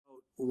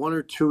one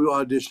or two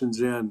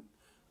auditions in,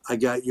 I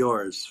got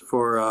yours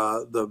for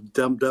the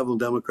Devil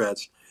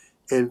Democrats,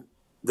 and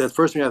the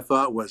first thing I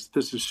thought was,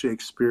 this is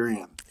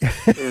Shakespearean.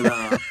 And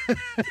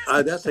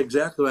that's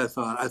exactly what I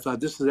thought. I thought,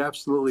 this is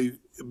absolutely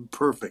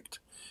perfect.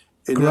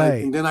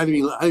 And then I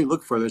didn't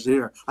look further. I said,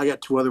 here, I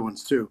got two other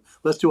ones too.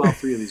 Let's do all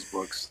three of these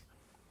books.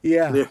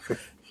 Yeah.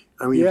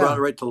 I mean, you brought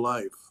it right to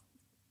life.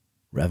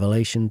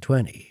 Revelation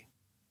 20,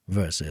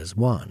 verses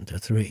 1 to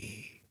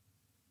 3.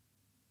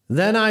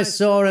 Then I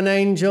saw an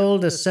angel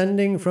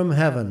descending from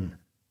heaven,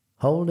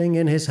 holding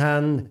in his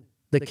hand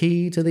the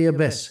key to the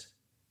abyss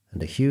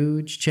and a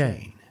huge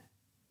chain.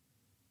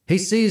 He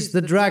seized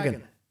the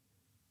dragon,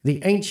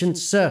 the ancient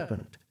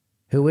serpent,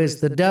 who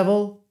is the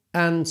devil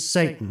and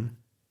Satan,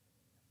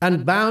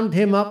 and bound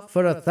him up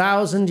for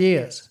 1,000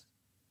 years.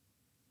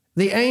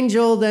 The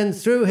angel then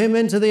threw him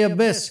into the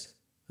abyss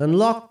and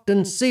locked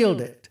and sealed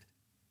it,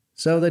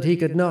 so that he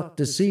could not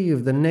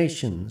deceive the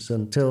nations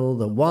until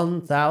the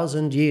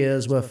 1,000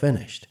 years were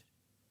finished.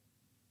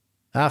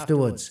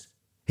 Afterwards,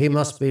 he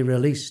must be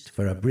released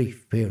for a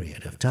brief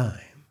period of time.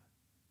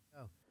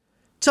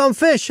 Tom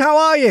Fish, how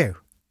are you?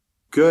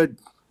 Good.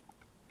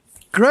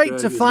 Great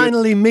to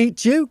finally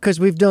meet you, because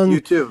we've done...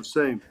 You too,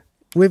 same.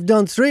 We've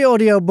done 3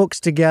 audiobooks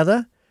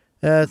together,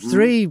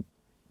 three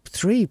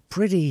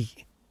pretty...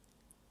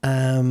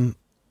 I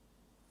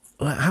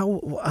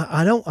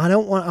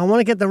want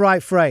to get the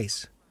right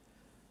phrase.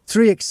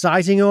 3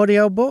 exciting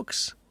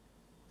audiobooks,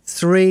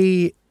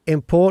 3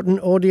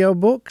 important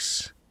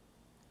audiobooks,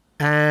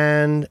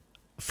 and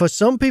for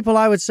some people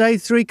I would say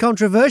 3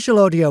 controversial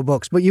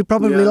audiobooks, but you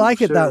probably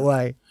like it that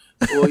way.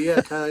 Well,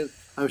 yeah, kind of.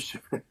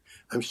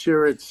 I'm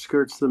sure it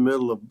skirts the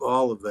middle of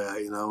all of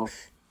that, you know.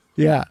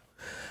 Yeah.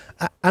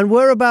 And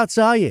whereabouts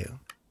are you?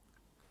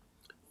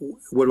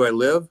 Where do I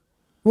live?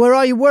 Where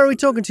are you? Where are we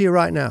talking to you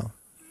right now?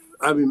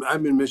 I'm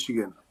in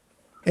Michigan.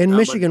 In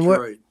Michigan,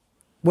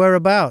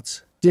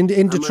 whereabouts? In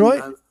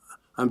Detroit?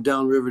 I'm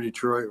downriver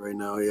Detroit right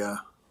now. Yeah.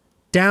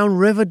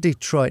 Downriver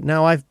Detroit.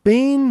 Now I've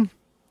been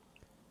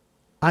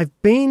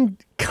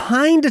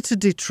kind of to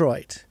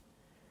Detroit.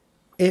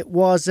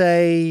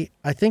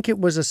 I think it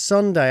was a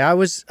Sunday.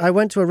 I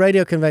went to a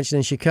radio convention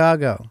in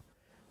Chicago,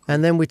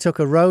 and then we took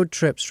a road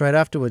trip straight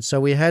afterwards. So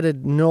we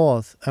headed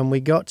north, and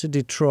we got to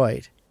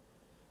Detroit.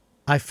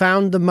 I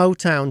found the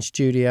Motown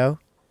studio,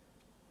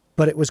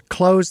 but it was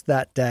closed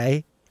that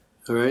day.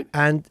 All right.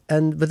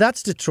 But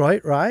that's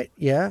Detroit, right?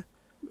 Yeah.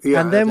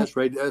 Yeah, and then, that's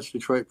right. That's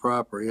Detroit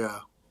proper,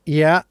 yeah.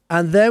 Yeah,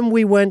 and then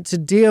we went to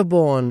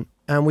Dearborn,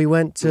 and we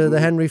went to the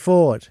Henry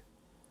Ford.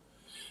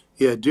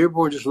 Yeah,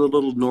 Dearborn just a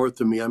little north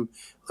of me. I'm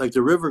like,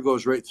 the river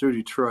goes right through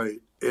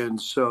Detroit,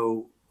 and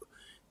so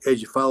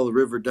as you follow the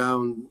river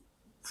down,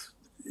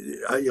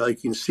 you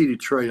can see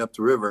Detroit up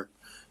the river,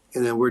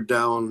 and then we're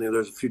down.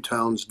 There's a few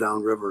towns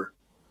downriver.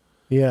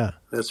 Yeah,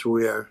 that's where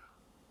we are.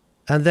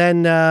 And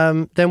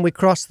then we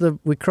crossed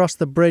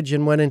the bridge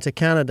and went into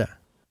Canada.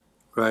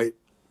 Right.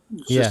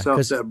 Just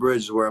off that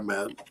bridge is where I'm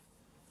at.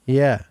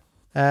 Yeah.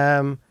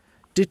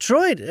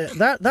 Detroit,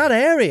 that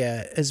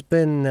area has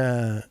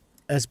been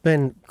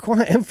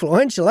quite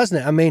influential,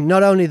 hasn't it? I mean,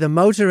 not only the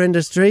motor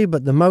industry,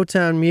 but the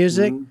Motown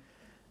music.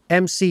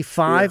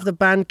 MC5, the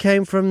band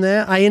came from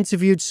there. I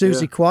interviewed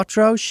Susie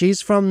Quattro.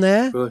 She's from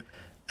there. Really?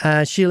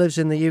 She lives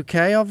in the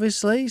UK,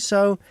 obviously.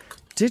 So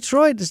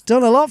Detroit has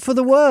done a lot for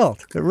the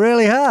world. It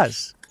really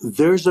has.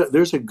 There's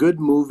a good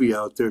movie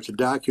out there. It's a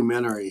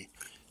documentary.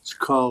 It's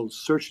called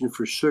Searching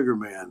for Sugar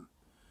Man.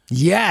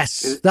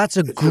 Yes, that's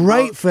a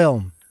great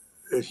film.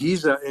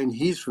 He's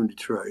from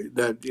Detroit.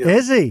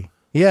 Is he?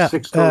 Yeah.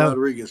 Sixto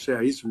Rodriguez.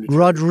 Yeah, he's from Detroit.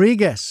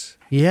 Rodriguez.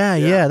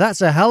 Yeah.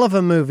 That's a hell of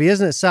a movie,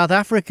 isn't it? South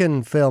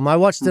African film. I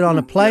watched it on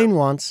a plane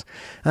once,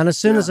 and as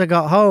soon as I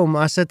got home,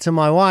 I said to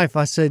my wife,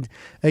 I said,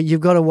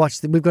 "You've got to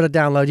watch. We've got to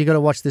download. You've got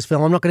to watch this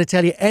film. I'm not going to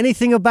tell you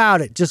anything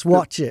about it. Just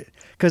watch it,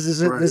 because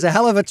there's a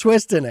hell of a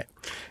twist in it."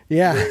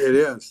 Yeah. It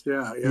is.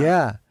 Yeah.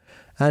 Yeah.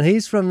 And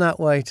he's from that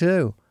way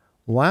too.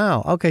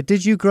 Wow. Okay.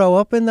 Did you grow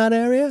up in that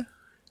area?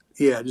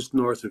 Yeah, just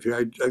north of here.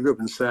 I grew up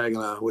in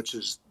Saginaw, which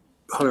is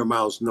 100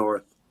 miles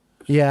north.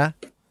 Yeah.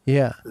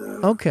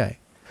 Okay.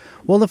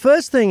 Well, the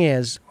first thing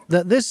is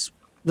that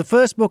the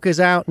first book is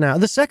out now.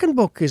 The second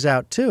book is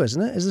out too,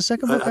 isn't it? Is the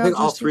second book out? I think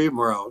all 3 of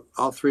them are out.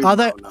 All 3 of them are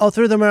out now. All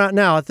 3 of them are out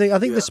now. I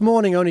think this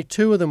morning only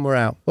 2 of them were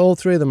out. All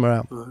 3 of them are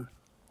out.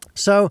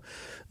 So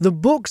the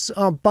books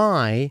are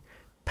by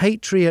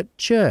Patriot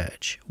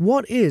Church.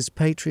 What is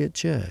Patriot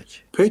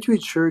Church?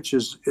 Patriot Church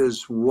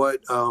is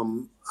what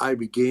I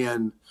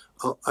began.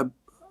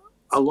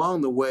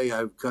 Along the way,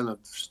 I've kind of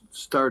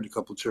started a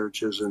couple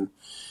churches, and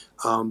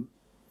I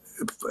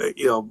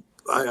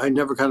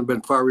never kind of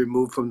been far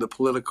removed from the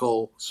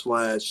political /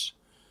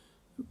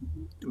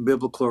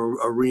 biblical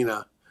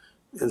arena,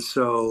 and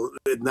so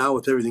now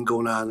with everything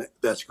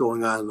that's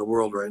going on in the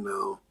world right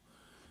now,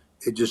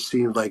 it just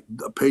seemed like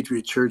a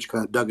Patriot Church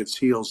kind of dug its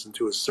heels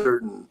into a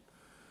certain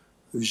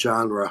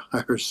genre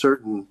or a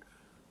certain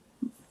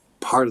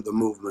part of the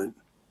movement.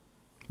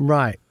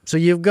 Right. So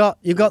you've got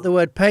the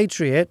word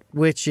patriot,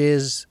 which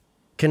is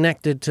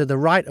connected to the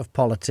right of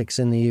politics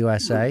in the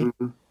USA.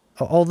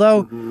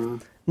 Although Mm-hmm.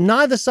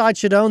 neither side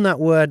should own that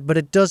word, but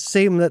it does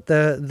seem that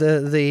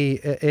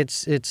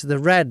it's the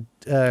red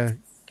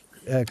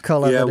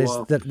color Yeah,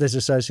 well, that is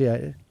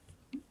associated.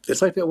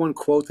 it's like that one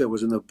quote that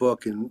was in the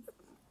book, and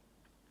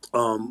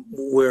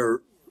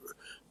where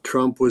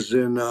Trump was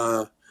in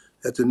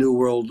at the New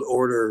World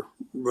Order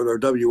or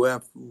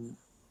WF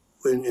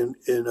in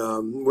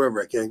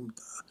wherever, I can't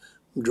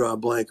draw a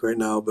blank right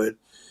now, but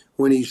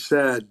when he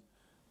said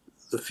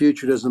the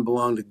future doesn't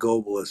belong to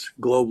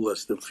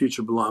globalists, the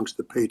future belongs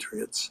to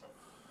patriots.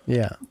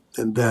 Yeah.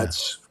 And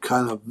that's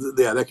kind of,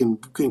 yeah, that can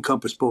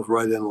encompass both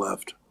right and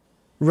left.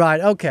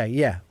 Right, okay,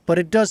 yeah. But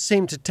it does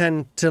seem to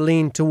tend to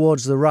lean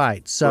towards the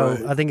right. So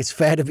Right. I think it's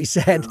fair to be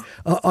said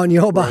on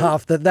your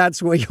behalf that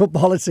that's where your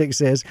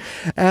politics is.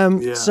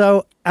 Yeah.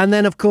 So, and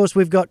then of course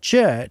we've got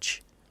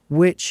church,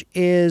 which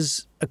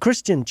is a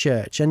Christian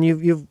church. And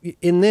you've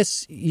in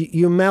this,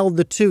 you meld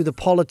the two, the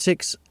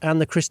politics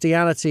and the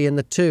Christianity in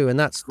the two. And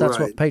that's Right.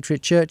 what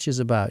Patriot Church is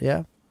about,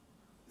 yeah?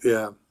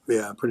 Yeah,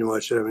 pretty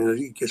much. I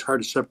mean, it's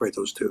hard to separate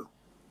those two.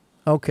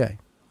 Okay.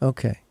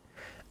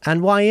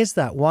 And why is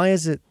that? Why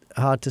is it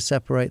hard to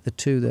separate the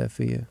two there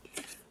for you?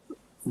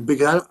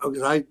 Because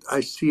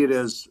I see it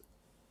as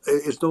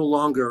it's no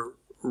longer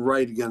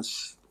right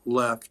against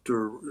left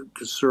or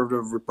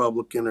conservative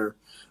Republican or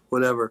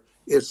whatever.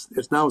 It's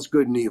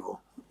good and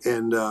evil,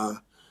 and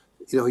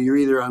you're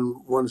either on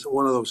one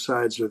of those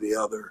sides or the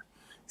other.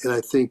 And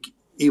I think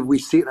if we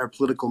see it in our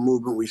political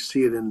movement, we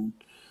see it in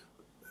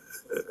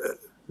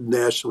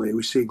nationally,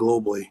 we see it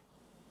globally.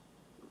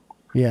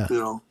 Yeah. You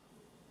know.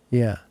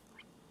 Yeah.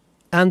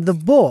 And the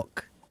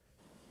book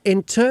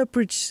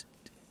interprets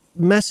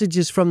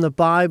messages from the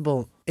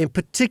Bible, in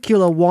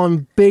particular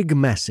one big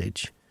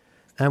message.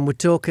 And we're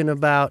talking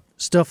about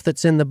stuff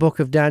that's in the book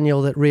of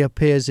Daniel that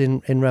reappears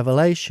in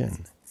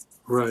Revelation.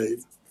 Right.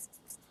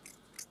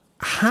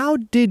 How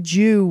did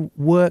you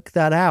work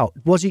that out?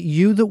 Was it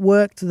you that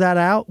worked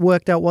out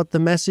what the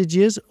message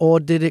is,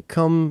 or did it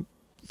come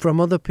from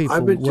other people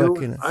I've been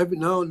working it? I've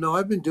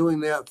been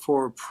doing that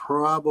for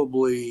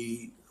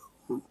probably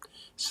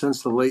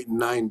since the late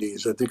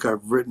 '90s. I think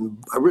I've written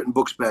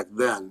books back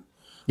then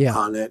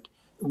on it,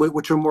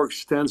 which are more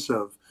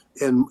extensive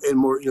and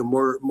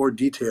more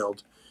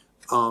detailed.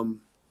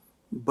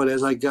 But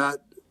as I got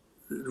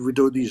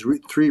these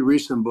three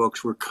recent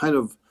books, were kind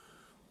of,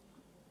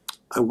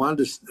 I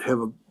wanted to have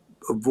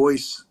a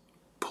voice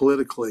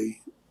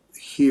politically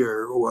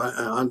here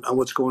on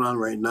what's going on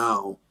right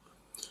now.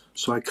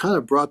 So I kind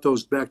of brought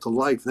those back to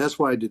life, and that's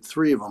why I did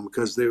three of them,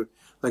 because they,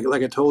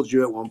 like I told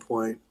you at one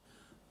point,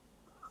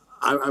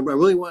 I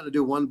really wanted to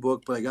do one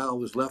book, but I got all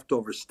this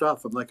leftover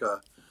stuff. I'm like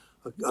a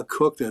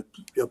cook that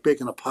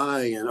baking a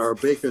pie, or a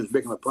baker that's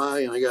baking a pie,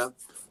 and I got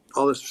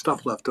all this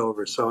stuff left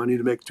over, so I need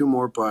to make two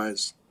more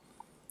pies,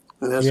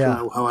 and that's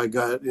kind of how I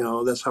got.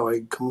 That's how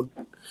I come.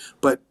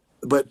 But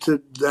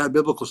to that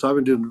biblical, so I've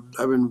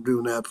been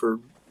doing that for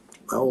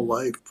my whole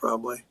life,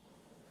 probably.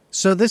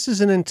 So this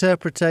is an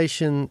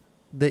interpretation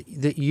that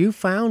you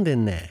found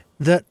in there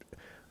that,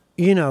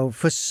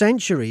 for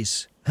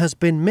centuries has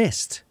been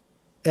missed.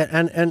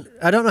 And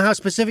I don't know how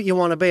specific you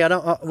want to be. I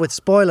don't with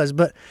spoilers,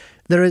 but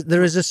there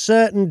is a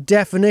certain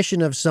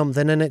definition of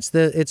something, and it's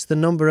the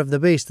number of the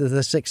beast, the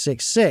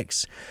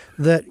 666,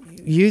 that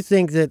you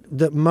think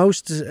that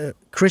most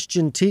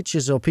Christian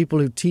teachers or people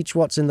who teach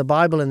what's in the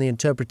Bible and the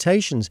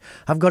interpretations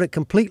have got it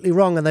completely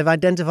wrong, and they've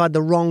identified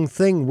the wrong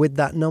thing with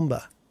that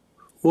number.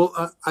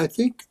 Well, I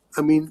think,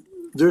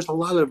 there's a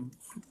lot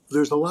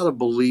of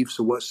beliefs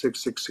of what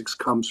 666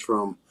 comes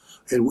from,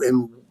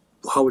 and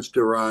how it's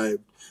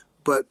derived,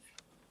 but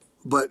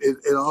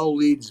it all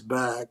leads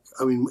back.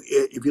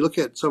 If you look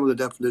at some of the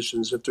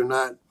definitions, if they're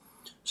not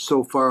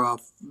so far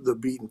off the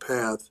beaten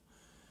path,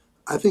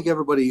 I think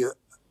everybody,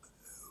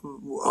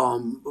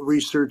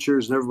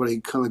 researchers and everybody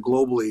kind of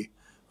globally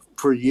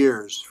for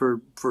years, for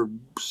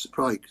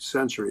probably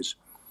centuries,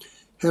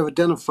 have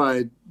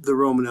identified the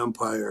Roman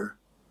Empire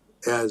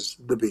as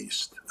the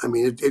beast.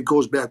 It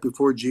goes back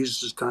before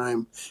Jesus'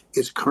 time.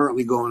 It's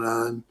currently going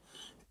on,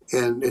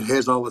 and it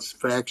has all its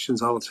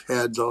factions, all its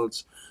heads, all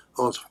its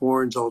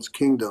horns, all its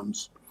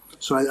kingdoms.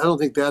 So I don't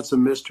think that's a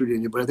mystery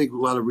to you, but I think a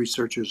lot of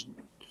researchers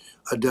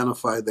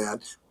identify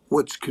that.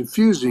 What's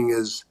confusing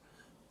is,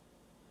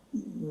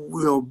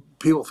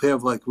 people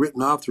have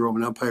written off the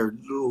Roman Empire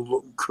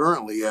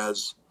currently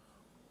as,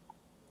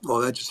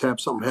 that just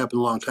happened. Something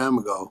happened a long time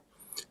ago,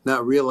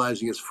 not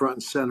realizing it's front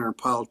and center in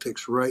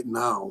politics right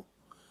now.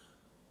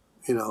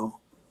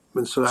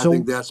 And so I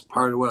think that's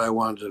part of what I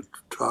wanted to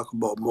talk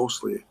about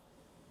mostly.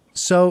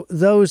 So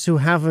those who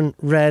haven't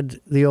read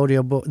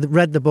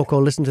the book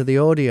or listened to the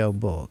audio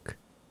book,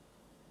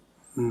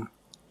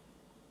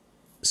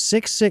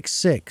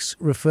 666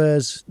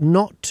 refers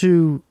not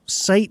to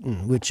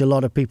Satan, which a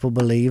lot of people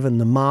believe,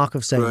 and the mark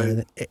of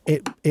Satan.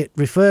 Right. It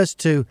refers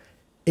to,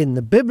 in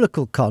the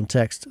biblical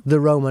context, the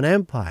Roman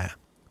Empire.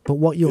 But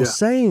what you're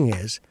saying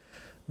is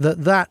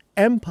that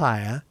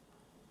empire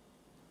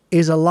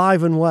is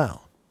alive and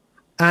well,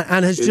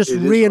 and has just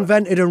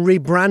reinvented and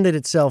rebranded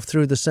itself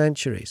through the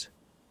centuries.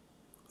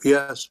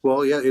 Yes.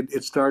 Well, yeah.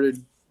 It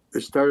started.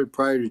 It started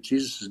prior to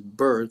Jesus'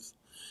 birth,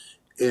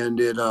 and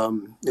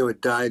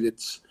it died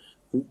its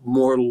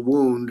mortal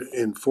wound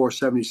in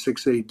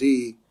 476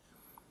 A.D.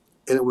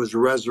 and it was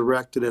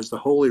resurrected as the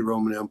Holy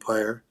Roman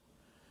Empire,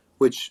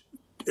 which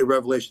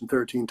Revelation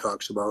 13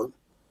 talks about,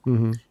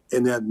 Hmm.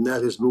 and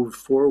that has moved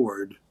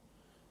forward.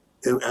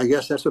 And I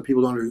guess that's what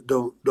people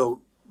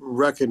don't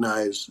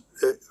recognize,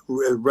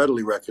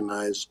 readily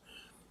recognize,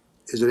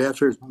 is that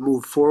after it's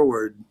moved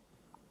forward,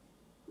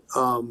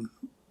 the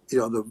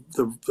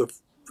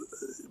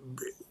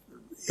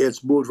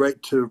it's moved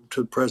right to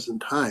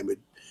present time.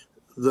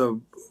 The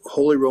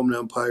Holy Roman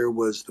Empire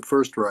was the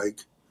First Reich.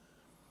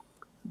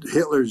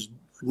 Hitler's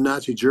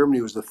Nazi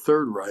Germany was the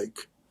Third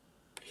Reich,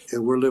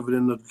 and we're living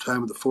in the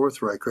time of the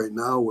Fourth Reich right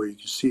now, where you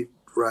can see it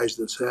rise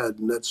its head,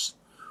 and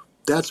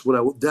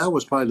that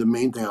was probably the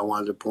main thing I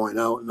wanted to point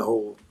out in the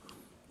whole,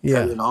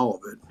 Yeah. in all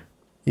of it.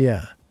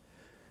 Yeah.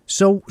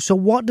 So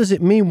what does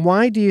it mean?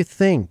 Why do you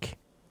think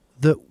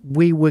that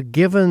we were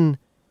given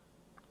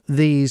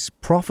these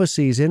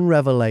prophecies in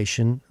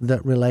Revelation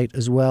that relate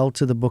as well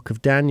to the book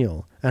of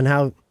Daniel? And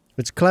how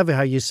it's clever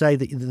how you say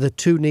that the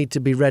two need to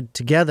be read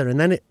together, and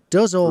then it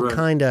does all Right.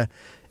 kind of,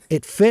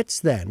 it fits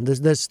then.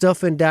 There's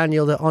stuff in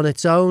Daniel that on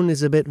its own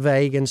is a bit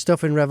vague, and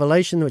stuff in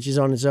Revelation which is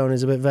on its own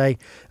is a bit vague,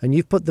 and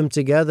you've put them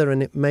together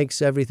and it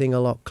makes everything a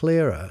lot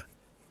clearer.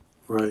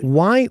 Right.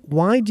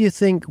 Why do you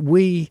think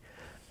we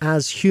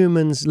as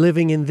humans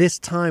living in this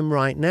time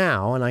right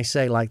now, and I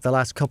say like the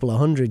last couple of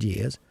 100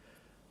 years,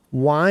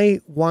 why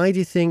do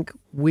you think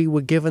we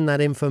were given that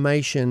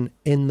information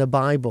in the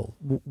Bible?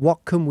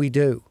 What can we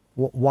do?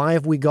 Why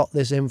have we got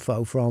this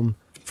info from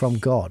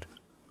God?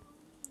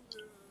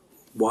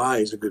 Why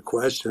is a good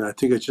question. I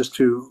think it's just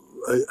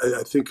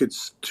I think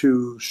it's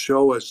to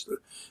show us,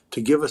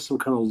 to give us some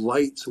kind of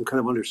light, some kind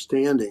of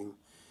understanding.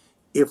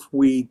 If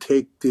we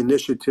take the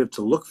initiative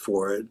to look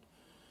for it,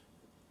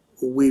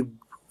 we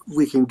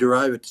can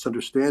derive this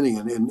understanding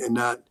and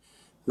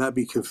not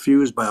be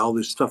confused by all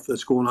this stuff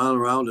that's going on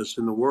around us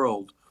in the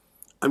world.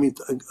 I mean,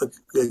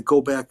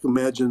 go back,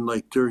 imagine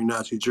like during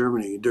Nazi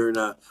Germany, during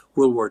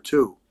World War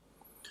II.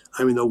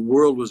 I mean, the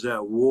world was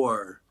at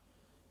war,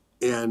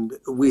 and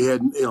we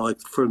had, like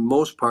for the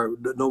most part,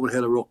 no one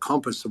had a real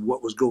compass of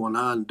what was going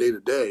on day to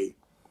day.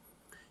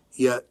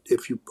 Yet,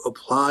 if you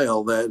apply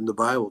all that in the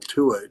Bible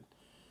to it,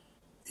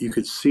 you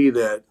could see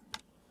that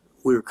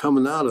we were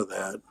coming out of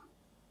that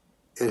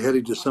and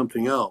heading to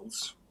something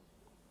else.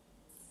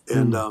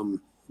 And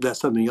that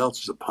something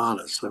else is upon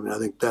us. I mean, I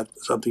think that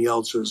something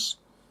else is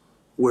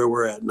where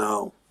we're at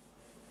now.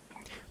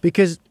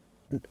 Because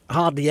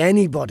hardly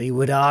anybody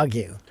would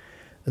argue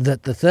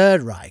that the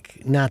Third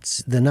Reich,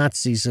 the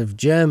Nazis of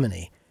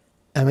Germany,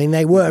 I mean,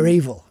 they were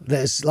evil.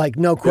 There's like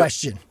no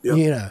question,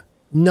 Yep.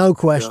 No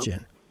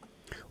question.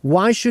 Yep.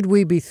 Why should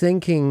we be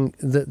thinking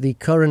that the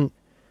current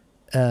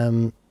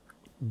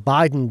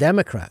Biden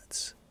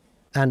Democrats,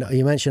 and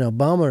you mentioned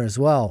Obama as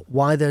well,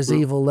 why there's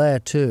evil there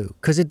too?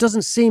 Because it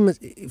doesn't seem,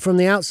 from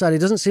the outside, it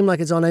doesn't seem like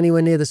it's on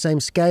anywhere near the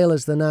same scale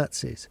as the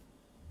Nazis.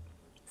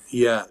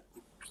 Yeah,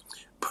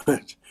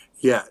 but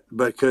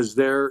because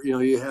there,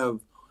 you have,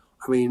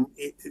 I mean,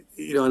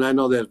 and I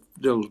know that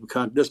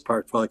this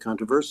part's probably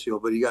controversial,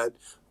 but you got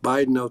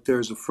Biden out there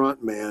as a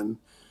front man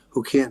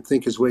who can't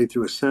think his way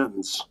through a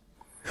sentence,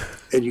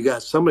 and you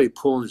got somebody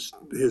pulling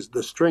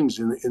the strings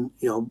in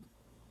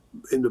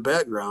the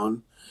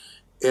background,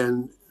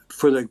 and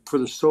for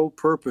the sole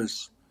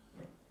purpose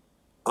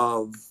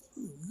of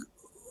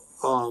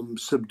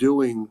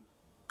subduing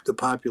the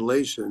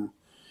population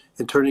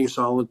and turning us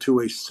all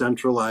into a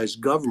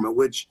centralized government,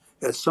 which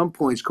at some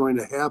point is going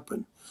to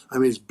happen. I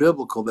mean, it's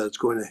biblical that it's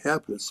going to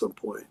happen at some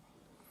point.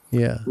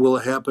 Yeah. Will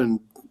it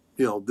happen,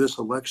 this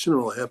election, or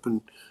will it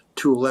happen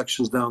 2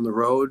 elections down the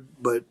road?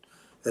 But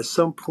at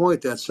some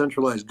point, that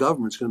centralized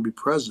government is going to be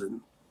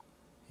present.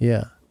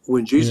 Yeah.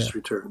 When Jesus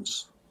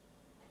returns.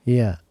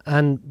 Yeah.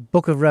 And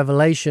Book of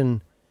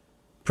Revelation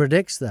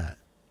predicts that.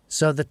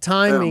 So the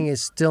timing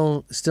is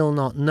still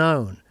not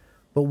known.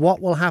 But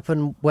what will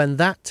happen when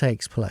that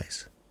takes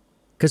place?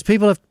 Because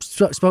people have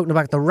spoken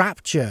about the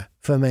rapture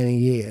for many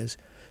years.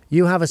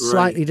 You have a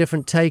slightly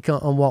different take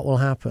on what will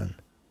happen.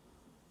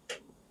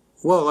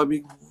 Well, I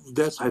mean,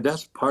 that's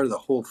part of the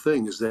whole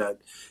thing, is that,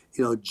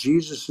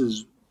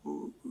 Jesus's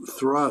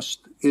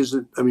thrust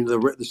isn't. I mean,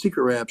 the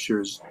secret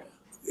rapture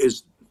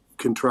is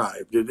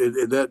contrived.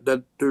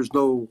 That there's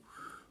no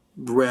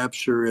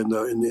rapture in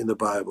the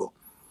Bible.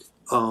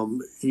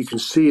 You can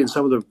see in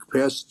some of the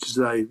passages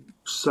that I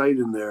cite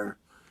in there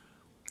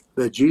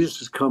that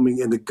Jesus is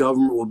coming and the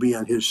government will be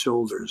on his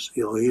shoulders.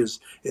 He is,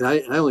 and I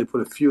only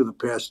put a few of the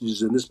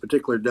passages in this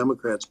particular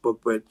Democrat's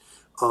book, but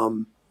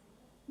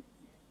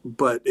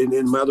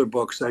in my other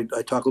books, I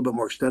talk a little bit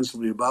more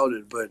extensively about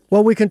it. But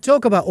well, we can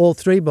talk about all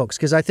 3 books,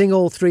 because I think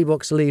all 3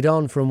 books lead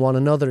on from one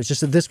another. It's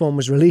just that this one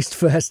was released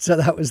first, so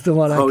that was the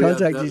one I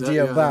contacted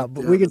you about.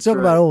 But we can talk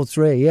about all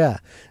 3, yeah.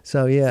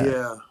 So, yeah.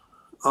 Yeah.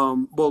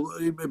 Well,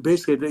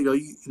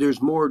 basically,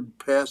 there's more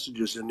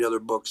passages in the other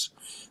books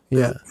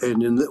Yeah,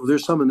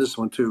 there's some in this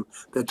one too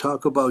that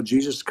talk about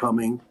Jesus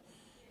coming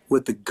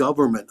with the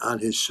government on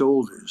his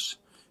shoulders,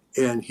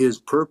 and his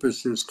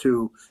purpose is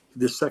to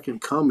the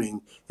second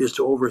coming is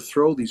to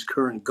overthrow these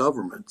current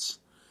governments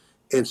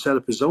and set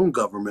up his own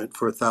government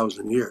for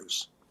 1,000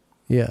 years,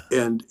 yeah,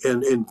 and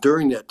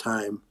during that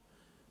time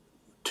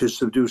to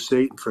subdue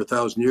Satan for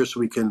 1,000 years,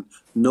 so we can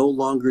no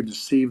longer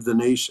deceive the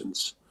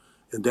nations,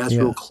 and that's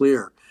yeah, real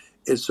clear.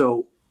 And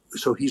so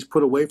he's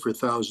put away for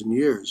 1,000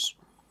 years,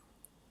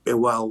 and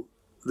while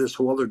this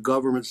whole other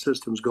government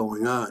system's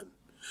going on,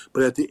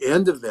 but at the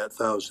end of that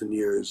 1,000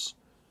 years,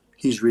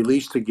 he's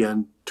released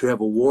again to have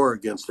a war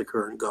against the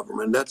current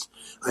government. That's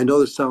I know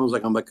this sounds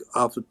like I'm like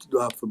off the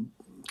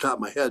top of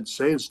my head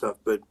saying stuff,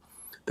 but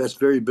that's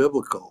very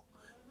biblical.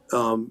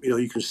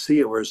 You can see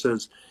it where it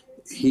says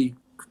he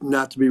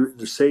not to be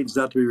the Satan's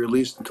not to be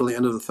released until the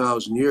end of the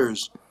 1,000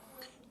 years,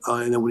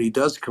 and then when he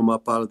does come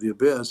up out of the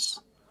abyss,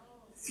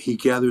 he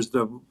gathers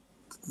the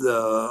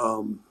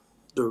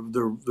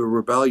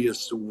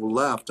rebellious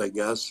left, I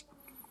guess,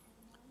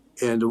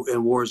 and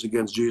wars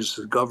against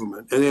Jesus'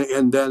 government,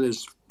 and then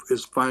is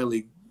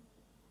finally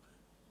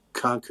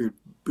conquered,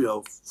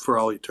 for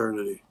all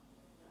eternity.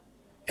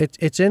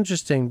 It's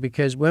interesting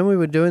because when we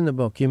were doing the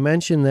book, you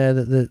mentioned there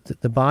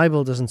that the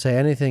Bible doesn't say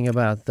anything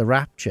about the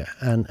rapture,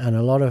 and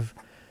a lot of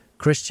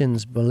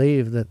Christians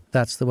believe that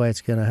that's the way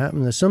it's going to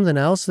happen. There's something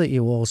else that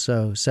you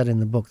also said in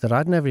the book that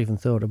I'd never even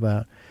thought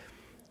about,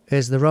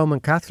 is the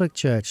Roman Catholic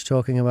Church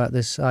talking about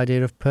this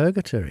idea of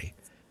purgatory.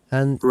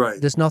 And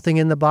Right. there's nothing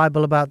in the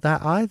Bible about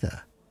that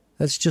either.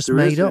 That's just There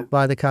made isn't. up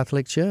by the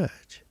Catholic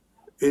Church.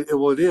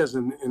 Well, it is,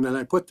 and then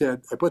I put the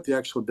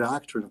actual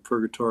doctrine of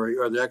purgatory,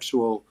 or the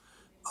actual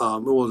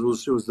it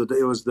was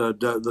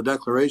the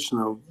declaration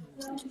of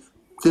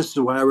this is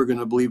why we're going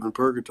to believe in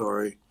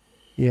purgatory.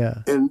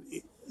 Yeah, And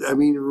I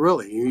mean,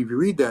 really, if you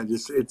read that,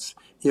 it's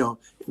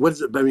what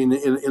is it? I mean,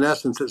 in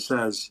essence, it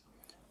says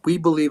we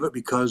believe it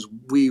because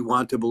we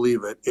want to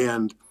believe it,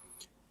 and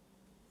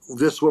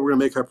this is what we're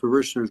going to make our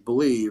parishioners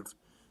believe.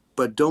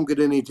 But don't get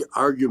into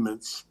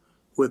arguments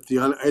with the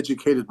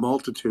uneducated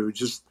multitude.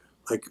 Just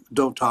like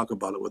don't talk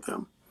about it with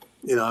them.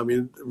 I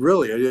mean,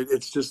 really,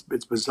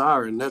 it's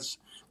bizarre, and that's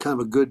kind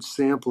of a good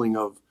sampling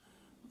of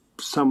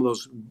some of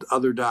those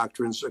other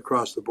doctrines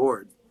across the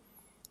board.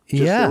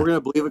 Just say yeah. we're going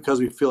to believe it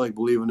because we feel like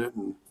believing it,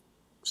 and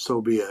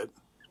so be it.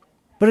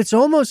 But it's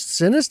almost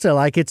sinister,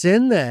 like it's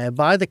in there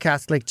by the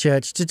Catholic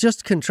Church to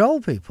just control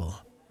people,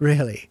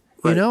 really.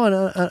 Right.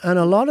 And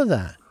a lot of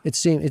that, it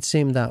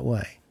seemed that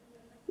way.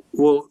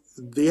 Well,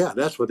 yeah,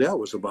 that's what that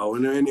was about,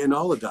 and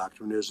all the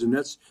doctrine is, and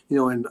that's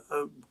when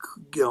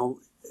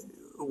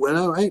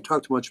I ain't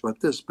talked too much about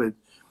this, but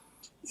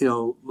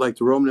like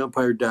the Roman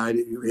Empire died,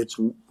 its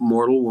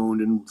mortal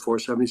wound in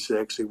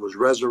 476. It was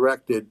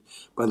resurrected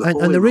by the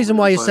Holy And the reason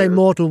Roman why you Empire. say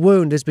mortal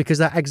wound is because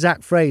that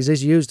exact phrase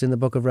is used in the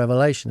book of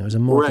Revelation. It was a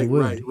mortal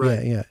wound.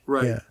 Right. Yeah.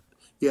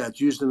 Yeah,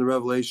 it's used in the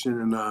Revelation,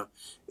 and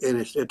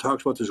it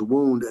talks about this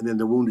wound, and then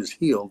the wound is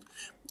healed,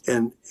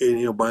 and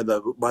by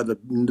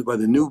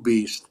the new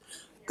beast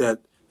that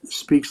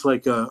speaks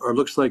like or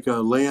looks like a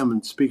lamb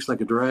and speaks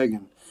like a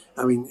dragon.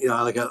 I mean,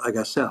 like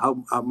I said,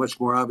 how much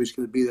more obvious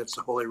can it be? That's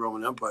the Holy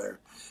Roman Empire,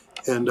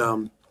 and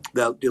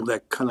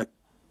that kind of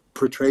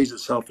portrays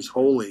itself as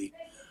holy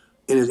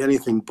and is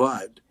anything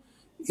but.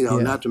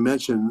 Not to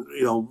mention,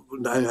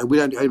 we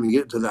didn't even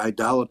get to the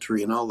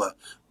idolatry and all the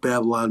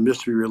Babylon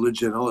mystery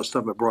religion, all the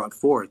stuff it brought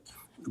forth.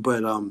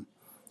 But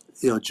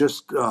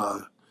just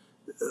the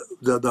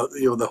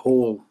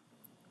whole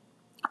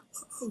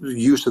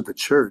use of the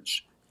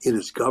church in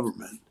its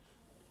government,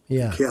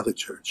 Yeah. the Catholic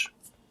Church.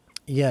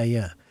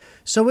 Yeah.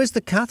 So is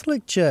the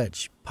Catholic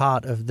Church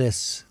part of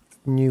this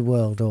New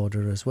World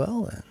Order as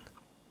well, then?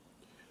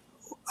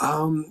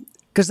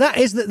 Because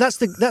that's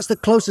the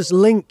closest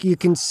link you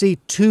can see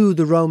to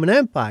the Roman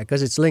Empire,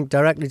 because it's linked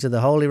directly to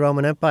the Holy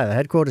Roman Empire. The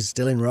headquarters is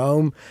still in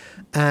Rome,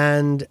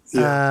 and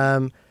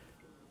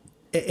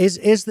is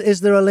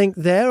there a link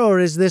there, or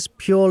is this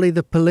purely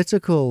the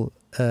political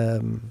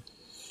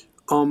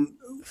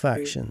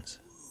factions?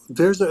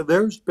 There's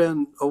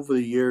been over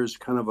the years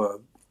kind of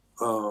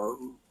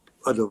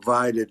a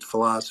divided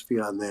philosophy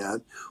on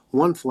that.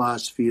 One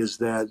philosophy is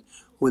that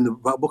when the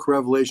book of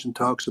Revelation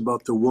talks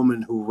about the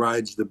woman who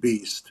rides the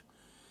beast,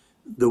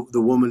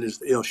 the woman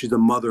is, she's the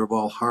mother of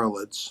all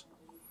harlots.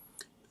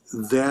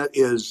 That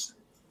is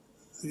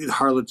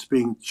harlots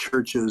being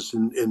churches,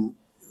 and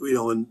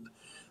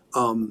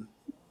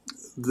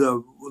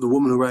the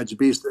woman who rides the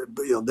beast,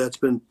 that's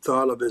been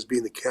thought of as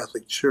being the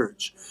Catholic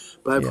Church.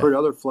 But I've heard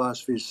other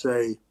philosophies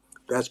say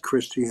that's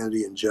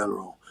Christianity in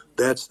general.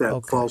 That's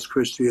that false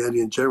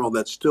Christianity in general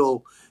that's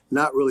still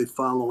not really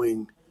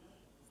following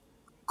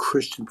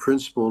Christian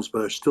principles,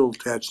 but are still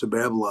attached to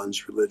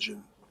Babylon's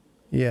religion.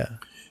 Yeah.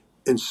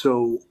 And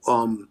so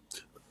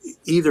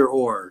either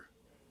or,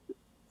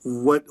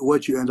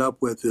 what you end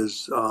up with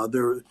is like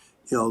the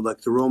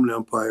Roman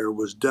Empire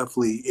was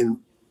definitely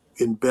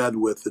in bed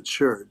with the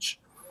church.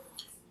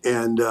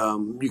 And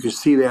you can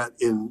see that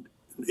in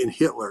in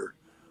Hitler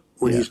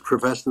when Yeah. he's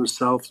professed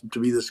himself to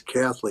be this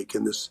Catholic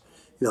and this,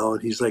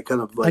 and he's like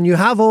kind of like And you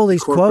have all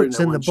these incorporating quotes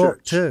that in the one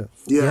book church. too.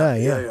 Yeah, Yeah,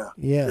 yeah,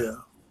 yeah, yeah.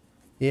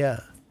 yeah.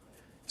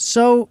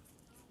 So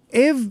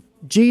if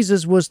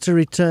Jesus was to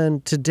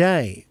return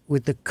today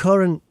with the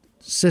current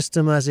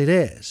system as it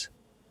is,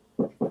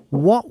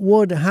 what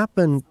would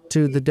happen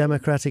to the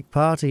Democratic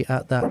Party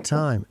at that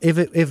time? If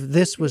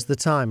this was the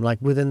time, like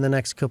within the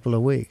next couple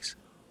of weeks,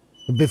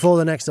 before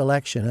the next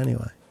election,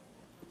 anyway.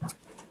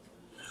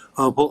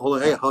 Hold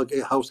on. Hey,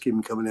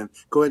 housekeeping coming in.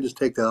 Go ahead and just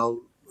take that.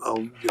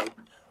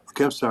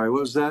 Okay, I'm sorry.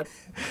 What was that?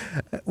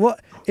 What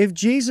if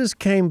Jesus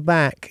came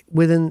back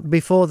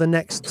before the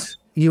next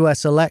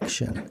U.S.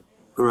 election?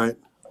 Right.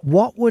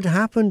 What would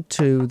happen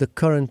to the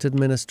current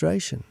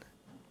administration?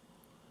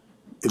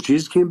 If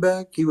Jesus came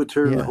back, he would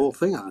turn the Yeah. whole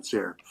thing on its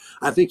ear.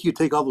 I think you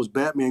take all those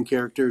Batman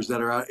characters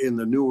that are out in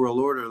the New World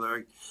Order,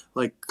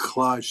 like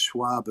Klaus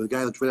Schwab, the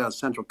guy that's right out of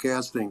Central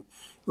Casting,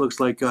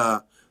 looks like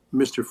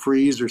Mr.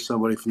 Freeze or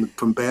somebody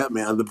from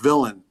Batman, the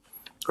villain,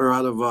 or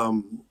out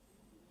of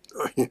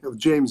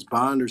James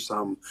Bond or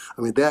something.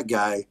 I mean, that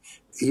guy,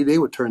 they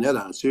would turn that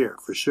on its ear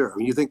for sure. I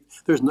mean, you think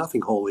there's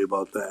nothing holy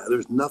about that.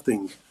 There's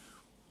nothing.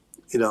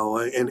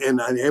 And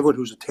everyone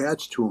who's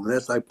attached to him.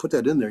 I put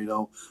that in there.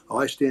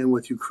 I stand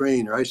with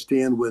Ukraine, or I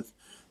stand with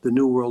the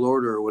New World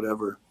Order, or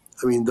whatever.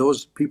 I mean,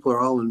 those people are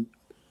all in.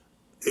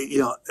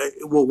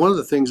 Well, one of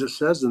the things it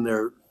says in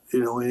there,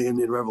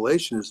 in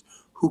Revelation, is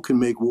who can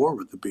make war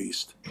with the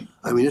beast.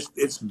 I mean,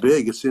 it's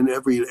big. It's in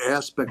every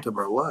aspect of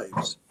our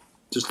lives,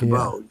 just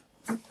about.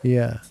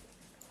 Yeah.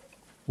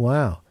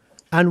 Wow.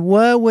 And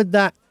where would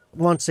that,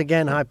 once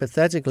again,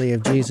 hypothetically,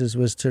 if Jesus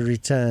was to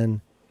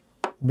return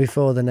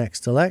before the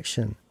next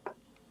election,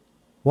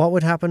 what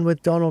would happen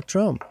with Donald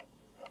Trump?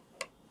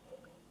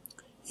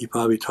 He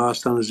probably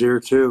tossed on his ear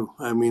too.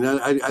 I mean,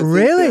 I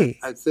Really?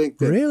 think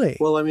that. Really?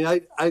 Well, I mean,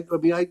 I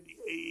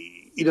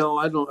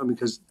don't. I mean,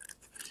 because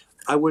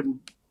I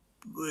wouldn't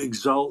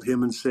exalt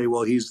him and say,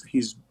 well, he's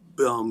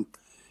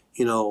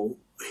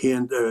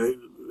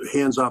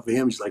hands off of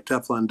him. He's like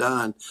Teflon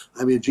Don.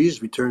 I mean, if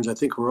Jesus returns, I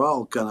think we're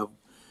all kind of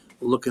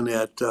looking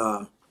at,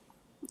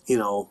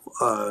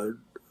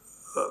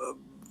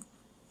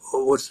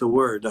 what's the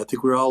word? I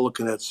think we're all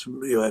looking at,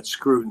 at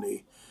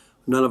scrutiny.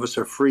 None of us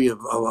are free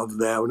of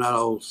that. We're not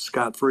all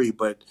scot-free,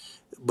 but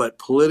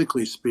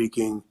politically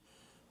speaking,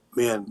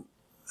 man,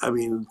 I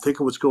mean,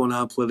 think of what's going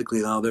on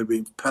politically now. There'd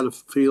be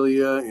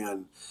pedophilia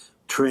and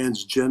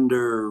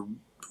transgender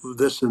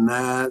this and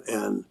that.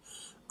 And,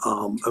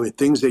 I mean,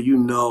 things that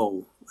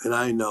and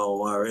I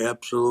know are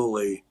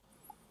absolutely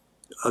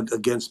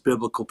against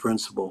biblical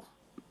principle.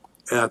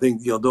 And I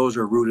think, those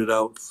are rooted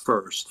out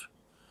first.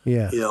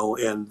 Yeah.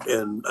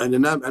 And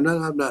I'm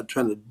not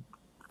trying to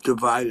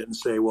divide it and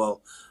say,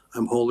 well,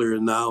 I'm holier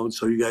than thou, and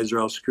so you guys are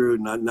all screwed,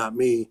 not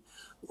me.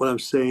 What I'm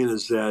saying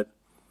is that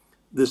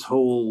this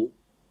whole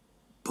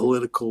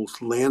political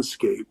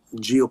landscape,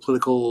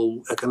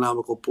 geopolitical,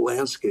 economical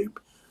landscape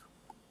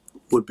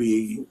would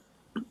be,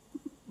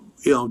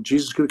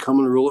 Jesus is going to come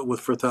and rule it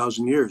for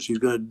 1,000 years. He's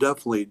going to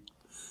definitely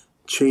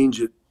change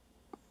it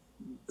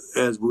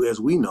as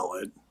we know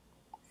it.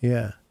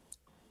 Yeah.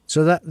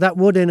 So that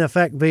would, in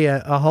effect, be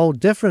a whole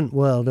different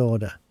world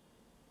order,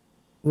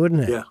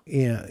 wouldn't it?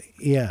 Yeah.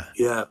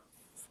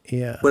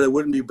 Yeah. But it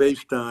wouldn't be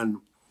based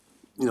on,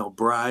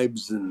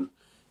 bribes and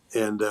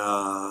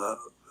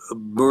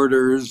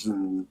murders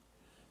and,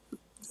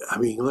 I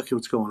mean, look at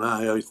what's going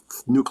on,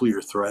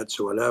 nuclear threats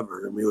or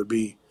whatever. I mean, it would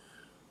be,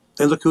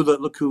 and look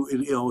who,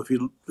 if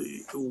you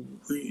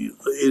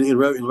in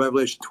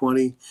Revelation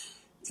 20,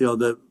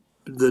 the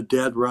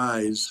dead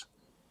rise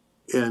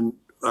and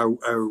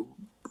are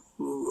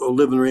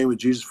live and reign with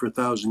Jesus for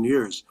 1,000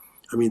 years.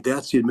 I mean,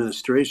 that's the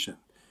administration.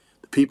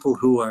 The people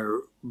who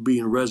are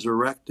being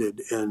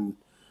resurrected and,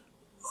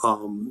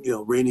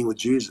 reigning with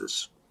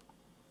Jesus.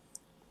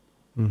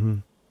 Mm-hmm.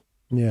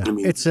 Yeah. I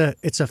mean, it's a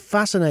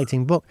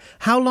fascinating book.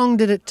 How long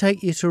did it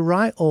take you to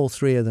write all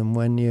three of them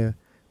when you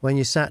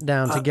sat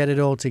down to get it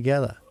all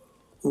together?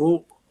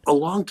 Well, a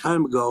long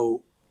time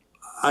ago,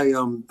 I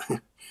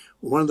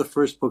one of the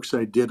first books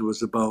I did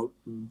was about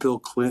Bill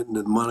Clinton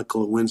and Monica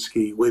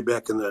Lewinsky way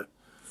back in the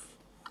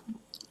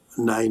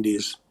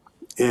 90s.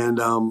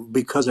 And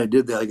because I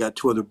did that, I got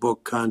 2 other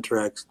book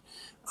contracts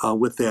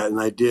with that,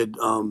 and I did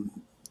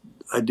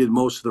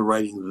most of the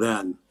writing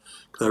then,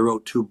 because I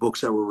wrote 2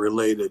 books that were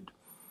related.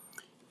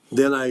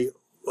 Then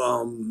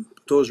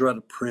those are out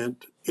of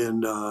print,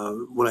 and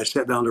when I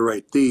sat down to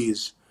write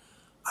these,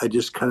 I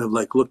just kind of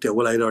like looked at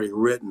what I'd already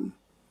written,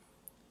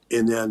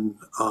 and then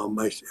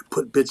I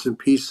put bits and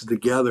pieces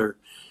together,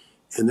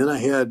 and then I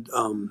had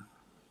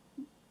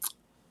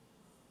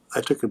I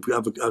took like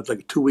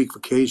a 2-week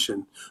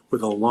vacation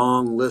with a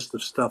long list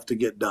of stuff to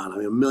get done. I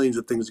mean, millions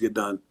of things to get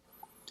done,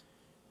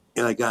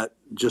 and I got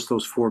just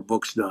those 4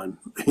 books done,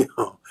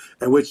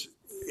 and which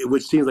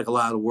seems like a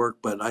lot of work,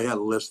 but I had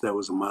a list that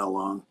was a mile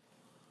long.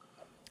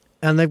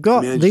 And they've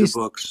got these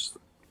books.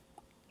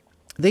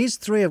 These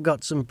three have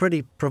got some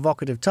pretty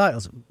provocative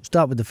titles.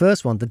 Start with the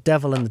first one, The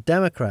Devil and the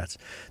Democrats.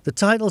 The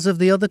titles of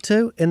the other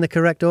two in the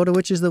correct order,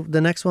 which is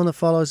the next one that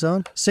follows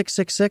on?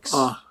 666?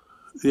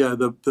 Yeah,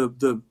 the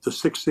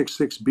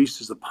 666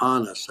 Beast is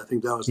Upon Us. I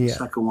think that was the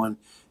second one.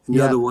 And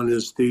the other one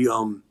is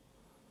the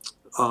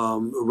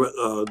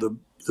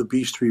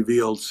Beast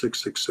Revealed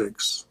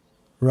 666.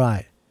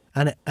 Right.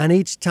 And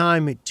each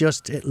time it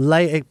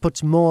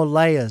puts more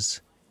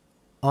layers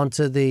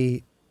onto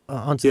the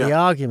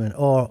argument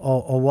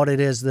or what it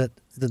is that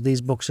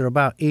these books are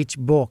about. Each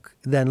book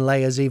then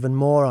layers even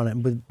more on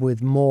it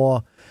with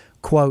more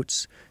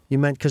quotes. You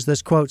meant because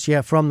there's quotes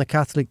from the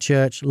Catholic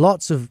Church,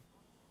 lots of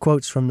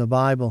quotes from the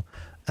Bible,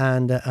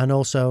 and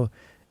also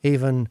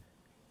even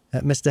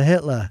Mr.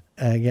 Hitler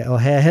or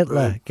Herr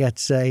Hitler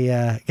gets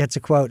a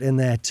quote in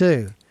there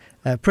too.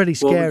 Pretty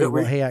scary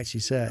what he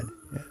actually said.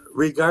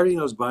 Regarding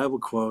those Bible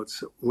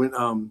quotes,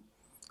 when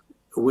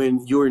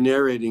you were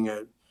narrating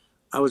it,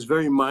 I was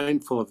very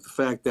mindful of the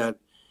fact that,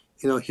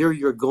 here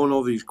you're going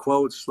over these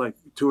quotes like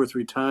 2 or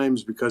 3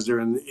 times because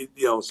they're in,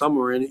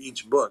 somewhere in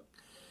each book.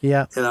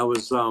 Yeah. And I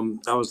was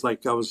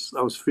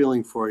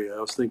feeling for you. I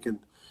was thinking,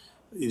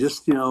 you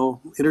just,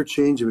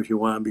 interchange them if you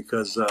want,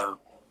 because, some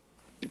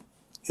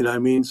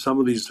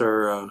of these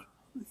are,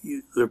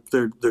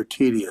 they're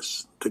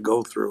tedious to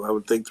go through. I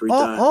would think 3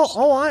 times.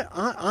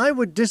 I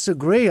would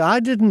disagree. I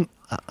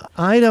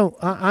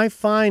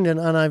find,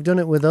 and I've done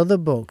it with other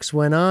books,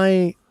 when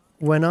I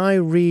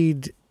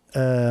read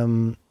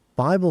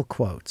Bible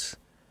quotes,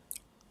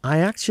 I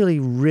actually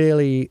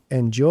really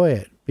enjoy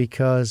it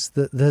because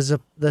there's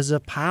a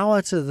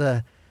power to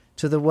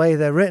the way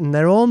they're written.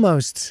 They're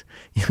almost,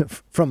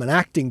 from an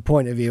acting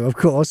point of view, of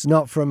course,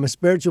 not from a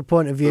spiritual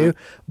point of view,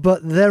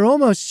 but they're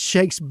almost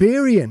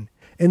Shakespearean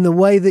in the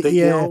way that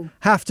you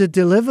have to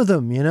deliver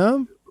them,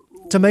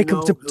 to make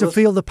them to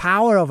feel the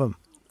power of them.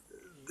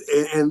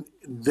 And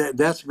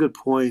that's a good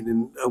point.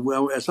 And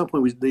at some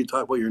point we need to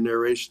talk about your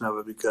narration of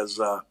it, because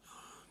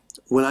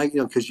when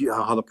because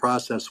how the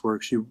process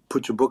works, you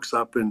put your books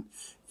up and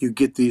you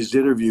get these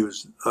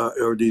interviews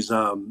or these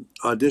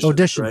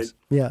auditions, right?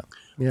 Yeah.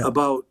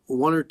 About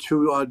 1 or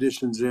 2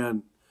 auditions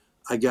in,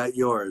 I got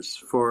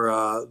yours for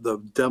the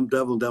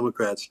Devil and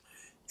Democrats,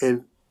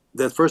 and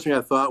the first thing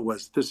I thought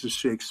was, this is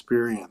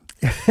Shakespearean.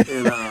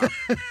 And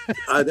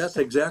that's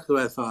exactly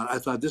what I thought. I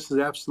thought, this is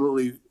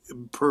absolutely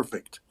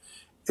perfect.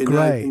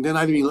 And then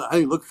I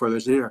didn't look further. I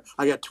said, here,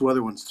 I got 2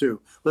 other ones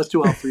too. Let's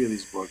do all 3 of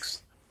these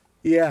books.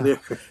 Yeah. You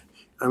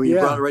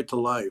brought it right to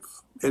life.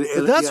 And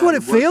that's what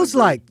it feels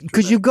like,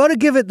 because you've got to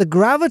give it the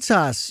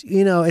gravitas.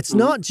 It's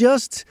not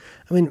just,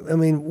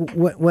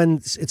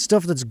 when it's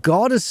stuff that's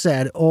God has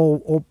said,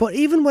 but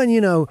even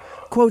when,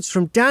 quotes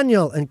from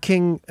Daniel and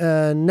King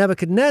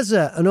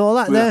Nebuchadnezzar and all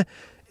that,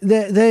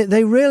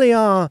 they really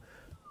are,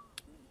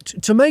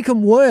 to make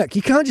them work.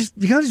 You can't just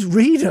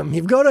read them.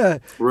 You've got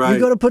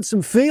to put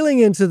some feeling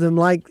into them,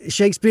 like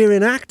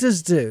Shakespearean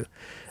actors do.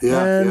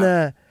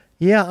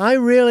 Yeah, I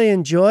really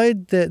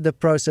enjoyed the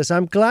process.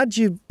 I'm glad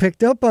you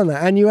picked up on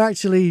that, and you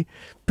actually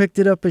picked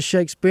it up as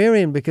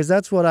Shakespearean, because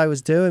that's what I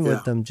was doing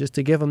with them, just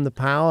to give them the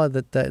power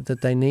that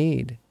they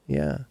need.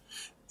 Yeah.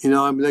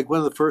 Like one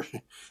of the first,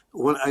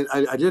 when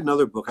I did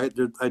another book,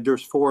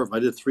 there's 4 of them. I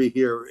did 3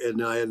 here,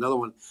 and I had another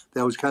one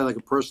that was kind of like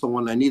a personal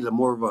one. I needed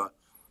more of a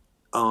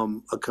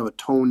kind of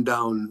toned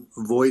down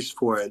voice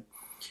for it,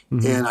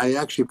 and I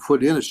actually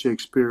put in a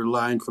Shakespeare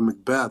line from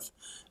Macbeth.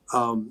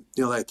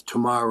 Like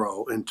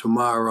tomorrow and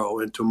tomorrow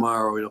and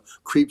tomorrow,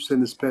 creeps in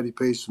this petty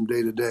pace from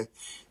day to day,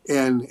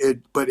 and it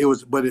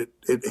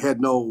had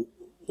no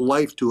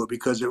life to it,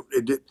 because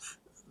it did,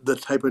 the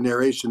type of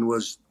narration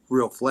was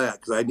real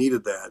flat, because I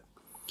needed that.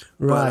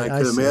 Right. But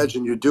I can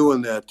imagine you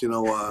doing that.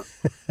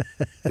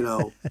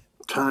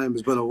 Time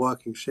is but a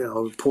walking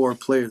shadow. Poor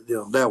player.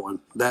 That one.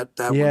 That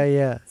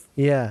one.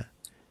 Yeah.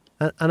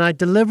 And I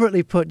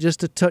deliberately put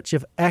just a touch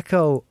of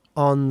echo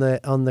on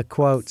the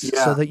quotes,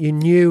 so that you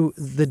knew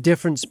the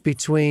difference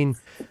between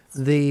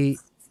the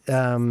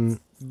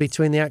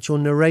actual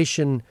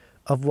narration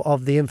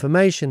of the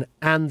information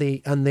and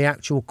the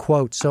actual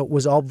quote, so it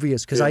was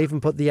obvious, because I even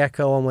put the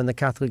echo on when the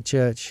Catholic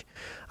Church.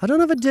 I don't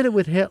know if I did it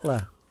with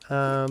Hitler,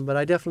 but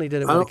I definitely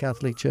did it with the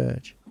Catholic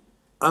Church.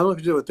 I don't know if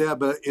you did it with that,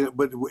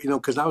 but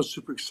because I was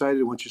super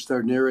excited once you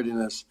started narrating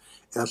this,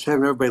 and I was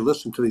having everybody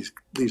listen to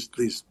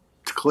these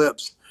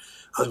clips.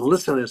 I was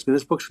listening to this, and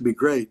this book should be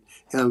great.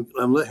 And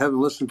I'm having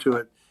listened to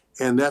it,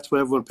 and that's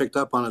what everyone picked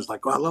up on. Is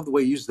like, I love the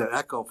way you used that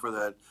echo for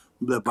the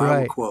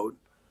Bible quote.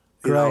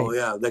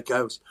 That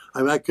guy was.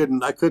 I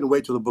couldn't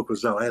wait till the book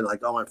was out. I had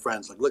like all my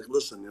friends like, look,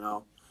 listen,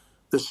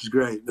 this is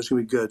great. This is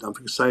gonna be good. I'm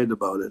excited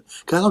about it.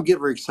 Because I don't get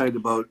very excited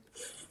about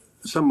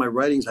some of my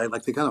writings. They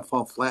kind of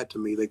fall flat to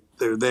me.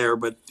 They're there,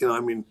 but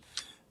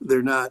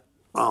they're not.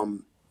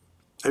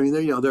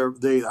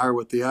 They are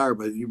what they are,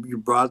 but you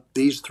brought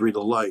these 3 to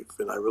life,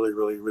 and I really,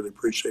 really, really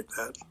appreciate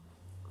that.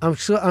 I'm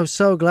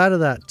so glad of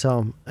that,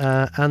 Tom.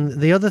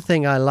 And the other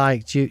thing I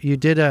liked, we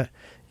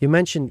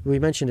mentioned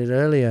it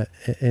earlier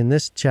in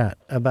this chat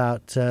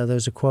about there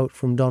was a quote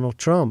from Donald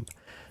Trump,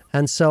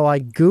 And so I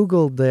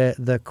Googled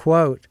the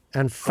quote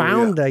and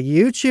found a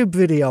YouTube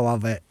video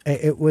of it.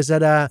 It was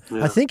at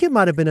I think it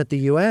might have been at the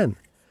UN.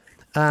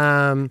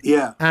 And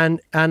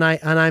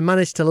I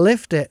managed to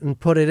lift it and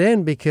put it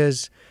in,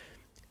 because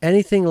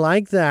anything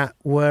like that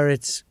where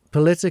it's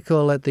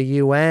political at the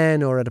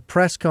UN or at a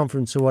press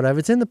conference or whatever,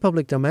 it's in the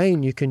public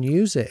domain. You can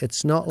use it.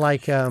 It's not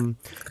like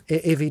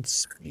if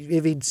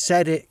he'd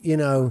said it, you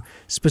know,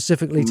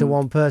 specifically to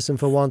one person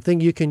for one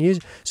thing, you can use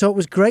it. So it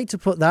was great to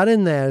put that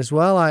in there as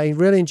well. I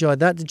really enjoyed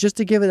that, just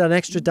to give it an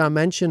extra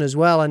dimension as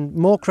well and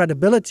more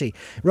credibility,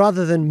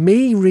 rather than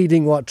me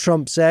reading what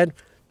Trump said.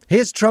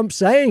 Here's Trump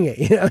saying it,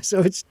 you know,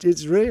 so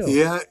it's real.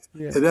 Yeah.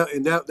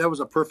 And that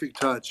was a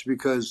perfect touch,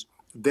 because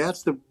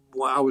that's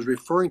I was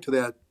referring to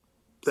that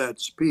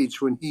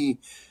speech when he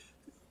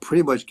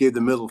pretty much gave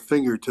the middle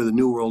finger to the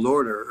New World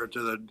Order, or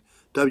to the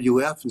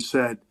WF, and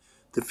said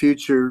the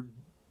future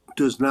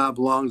does not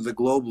belong to the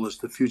globalists.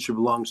 The future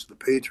belongs to the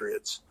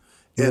patriots.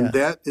 And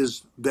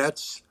that's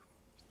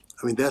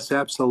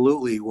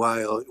absolutely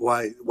why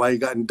he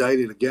got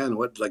indicted again.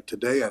 Like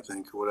today, I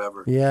think, or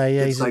whatever. Yeah.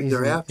 It's like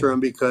they're after him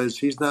because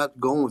he's not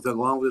going with it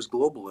along with his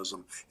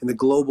globalism, and the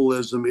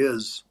globalism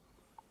is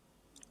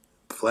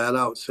flat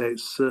out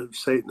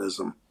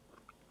Satanism.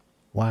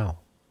 Wow.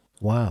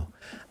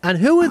 And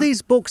who are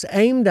these books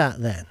aimed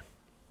at then?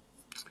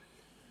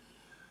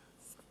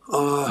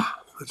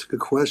 That's a good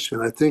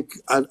question. I think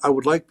I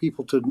would like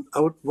people to.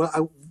 What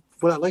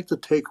I'd like the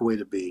takeaway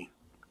to be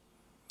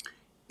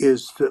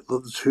is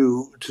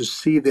to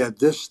see that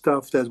this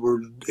stuff that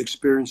we're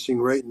experiencing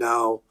right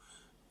now,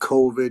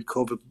 COVID,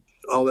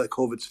 all that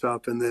COVID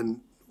stuff, and then,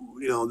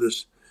 you know,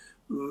 this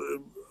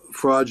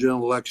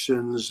fraudulent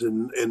elections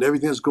and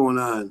everything that's going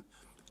on,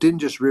 didn't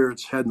just rear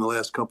its head in the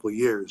last couple of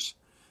years.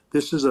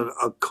 This is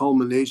a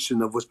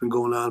culmination of what's been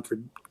going on for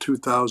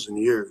 2,000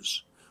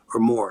 years or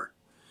more.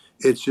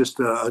 It's just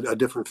a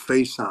different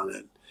face on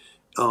it.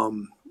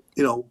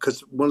 You know,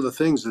 because one of the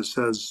things that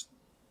says,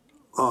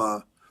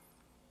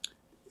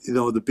 you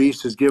know, the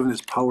beast has given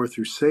its power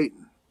through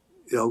Satan.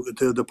 You know,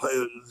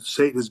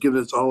 Satan has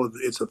given it all of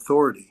its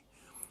authority.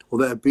 Well,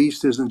 that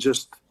beast isn't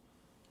just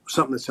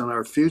something that's in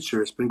our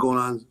future. It's been going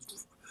on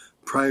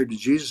prior to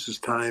Jesus'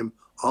 time,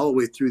 all the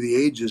way through the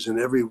ages, in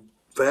every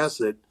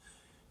facet,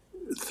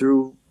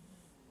 through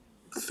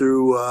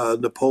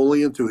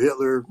Napoleon, through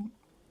Hitler,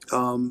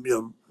 you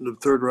know, the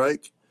Third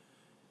Reich,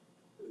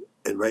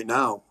 and right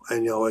now.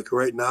 And, you know, like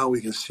right now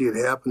we can see it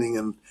happening,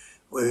 and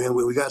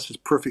we got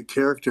such perfect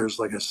characters,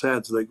 like I said,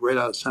 it's like right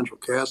out of Central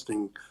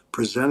Casting,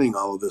 presenting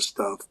all of this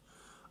stuff.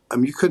 I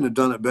mean, you couldn't have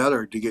done it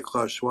better to get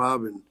Klaus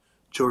Schwab and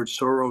George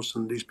Soros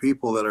and these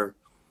people that are,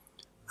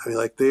 I mean,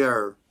 like they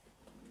are,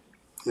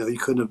 you know, you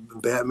couldn't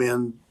have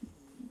Batman,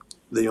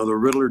 you know, the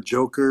Riddler,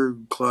 Joker,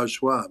 Klaus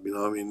Schwab, you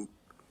know, I mean,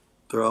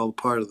 they're all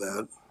part of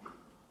that.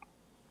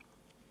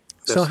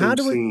 So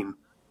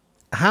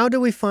how do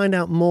we find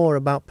out more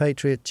about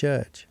Patriot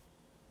Church?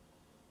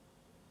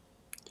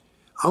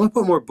 I'm going to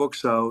put more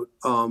books out.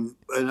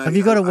 Have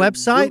you got a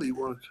website?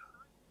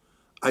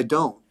 I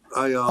don't.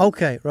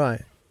 Okay,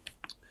 right.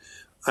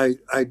 I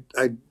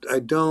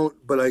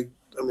don't, but I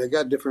mean, I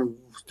got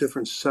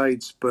different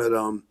sites, but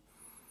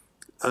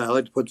I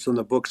like to put some of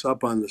the books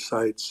up on the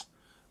sites.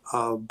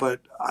 But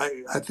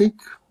I think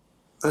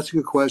that's a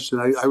good question.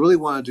 I really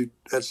wanted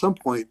to, at some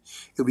point,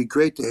 it would be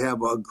great to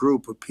have a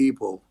group of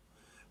people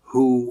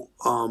who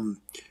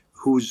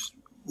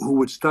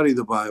would study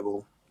the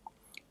Bible,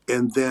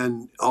 and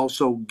then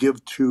also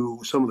give to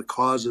some of the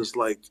causes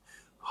like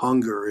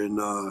hunger and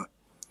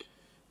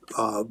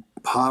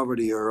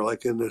poverty, or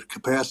like in the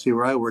capacity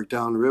where I work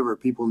downriver,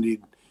 people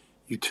need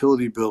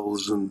utility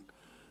bills and,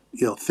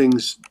 you know,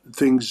 things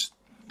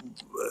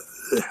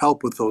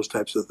help with those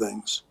types of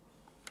things.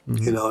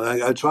 Mm-hmm. You know,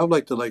 I'd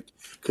like to, like,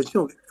 because,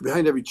 you know,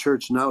 behind every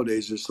church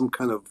nowadays there's some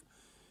kind of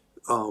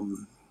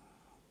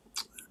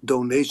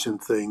donation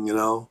thing, you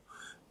know,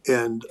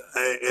 and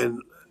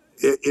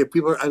if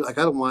people are like,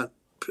 I don't want.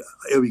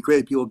 It would be great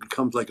if people could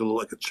come to like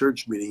a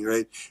church meeting,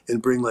 right,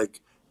 and bring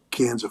like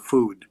cans of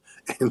food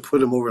and put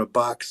them over in a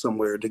box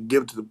somewhere to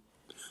give to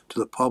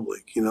the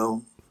public, you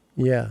know.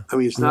 Yeah. I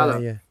mean, it's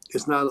not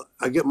it's not.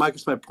 I get my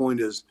point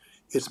is,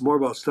 it's more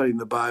about studying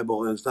the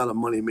Bible, and it's not a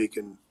money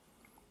making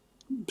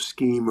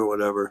scheme or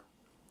whatever.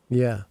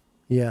 Yeah.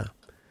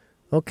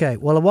 Okay.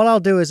 Well, what I'll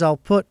do is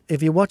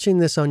if you're watching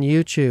this on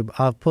YouTube,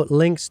 I'll put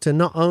links to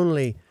not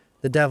only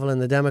The Devil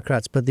and the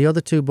Democrats, but the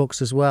other two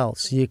books as well.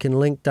 So you can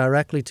link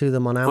directly to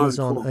them on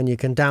Amazon, cool. And you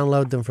can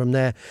download them from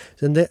there.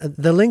 And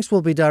the links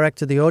will be direct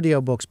to the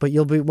audiobooks, but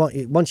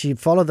once you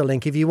follow the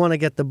link, if you want to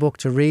get the book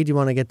to read, you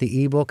want to get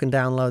the ebook and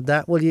download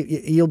that, well,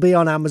 you'll be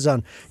on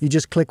Amazon. You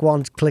just click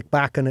once, click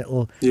back, and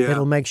it'll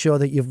make sure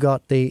that you've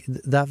got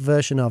that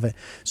version of it.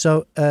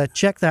 So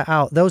check that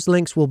out. Those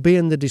links will be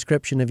in the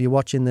description if you're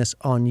watching this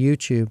on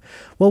YouTube.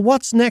 Well,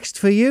 what's next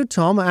for you,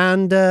 Tom,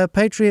 and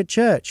Patriot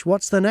Church?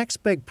 What's the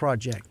next big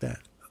project there?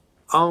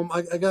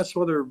 I got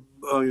some other,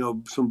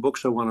 some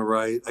books I want to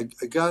write. I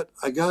got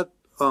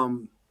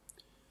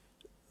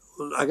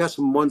I got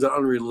some ones that are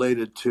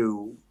unrelated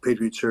to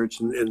Patriot Church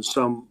and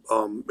some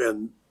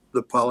and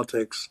the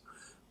politics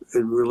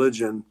and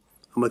religion.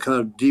 I'm gonna kind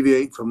of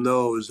deviate from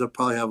those. They'll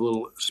probably have a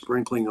little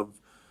sprinkling of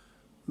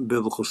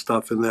biblical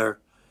stuff in there,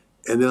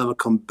 and then I'm gonna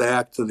come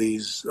back to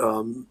these,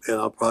 and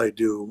I'll probably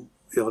do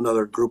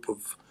another group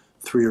of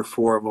 3 or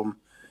 4 of them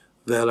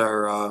that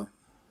are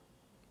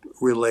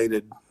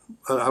related.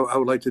 I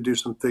would like to do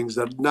some things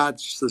that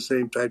not the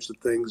same types of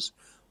things,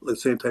 the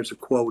same types of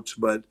quotes,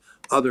 but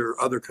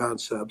other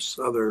concepts,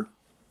 other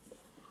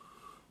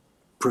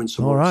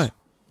principles. All right.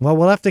 Well,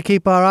 we'll have to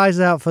keep our eyes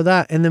out for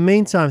that. In the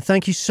meantime,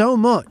 thank you so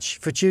much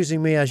for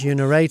choosing me as your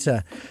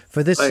narrator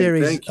for this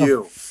series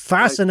of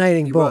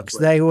fascinating books.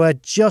 They were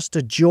just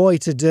a joy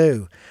to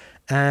do,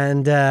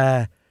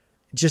 and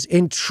just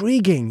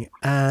intriguing,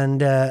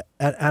 and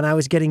I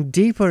was getting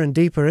deeper and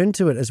deeper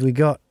into it as we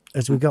got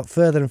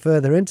further and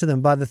further into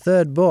them. By the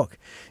third book,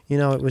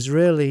 it was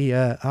really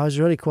I was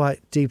really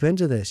quite deep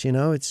into this.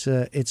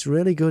 It's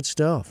really good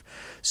stuff.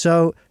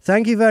 So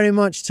thank you very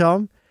much,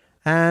 Tom,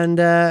 and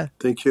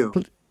thank you.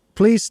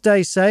 Please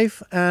stay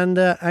safe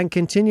and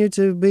continue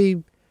to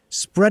be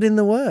spreading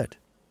the word.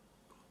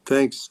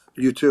 Thanks.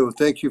 You too.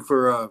 Thank you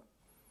for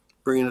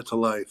bringing it to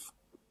life.